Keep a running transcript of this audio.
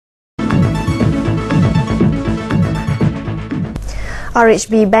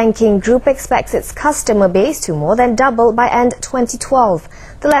RHB Banking Group expects its customer base to more than double by end 2012.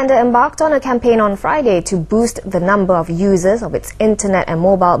 The lender embarked on a campaign on Friday to boost the number of users of its internet and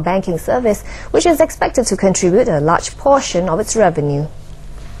mobile banking service, which is expected to contribute a large portion of its revenue.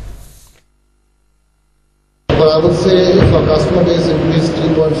 But I would say if our customer base increased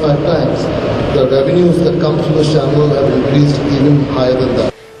 3.5 times, the revenues that come through the channel have increased even higher than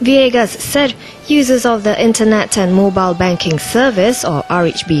that. Viegas said users of the Internet and Mobile Banking Service, or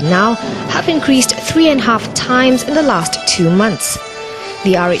RHB Now, have increased 3.5 times in the last 2 months.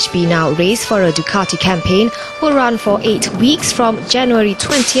 The RHB Now race for a Ducati campaign will run for 8 weeks from January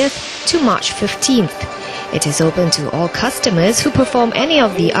 20th to March 15th. It is open to all customers who perform any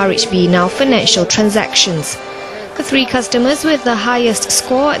of the RHB Now financial transactions. The 3 customers with the highest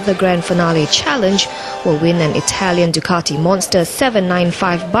score at the Grand Finale Challenge will win an Italian Ducati Monster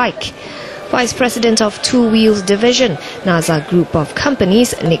 795 bike. Vice President of Two Wheels Division, NASA Group of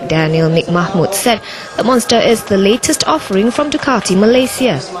Companies, Nick Mahmood said the Monster is the latest offering from Ducati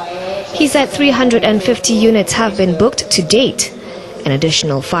Malaysia. He said 350 units have been booked to date. An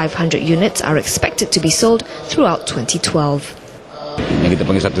additional 500 units are expected to be sold throughout 2012. Yang kita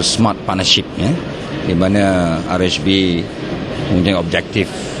panggil satu smart partnership, ya, di mana RHB mempunyai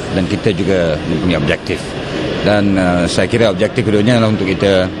objektif dan kita juga mempunyai objektif. Dan saya kira objektif keduanya adalah untuk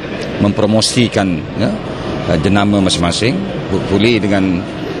kita mempromosikan, ya, jenama masing-masing. Hopefully dengan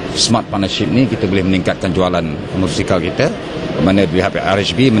smart partnership ni kita boleh meningkatkan jualan motosikal kita, di mana pihak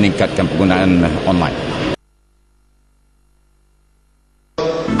RHB meningkatkan penggunaan online.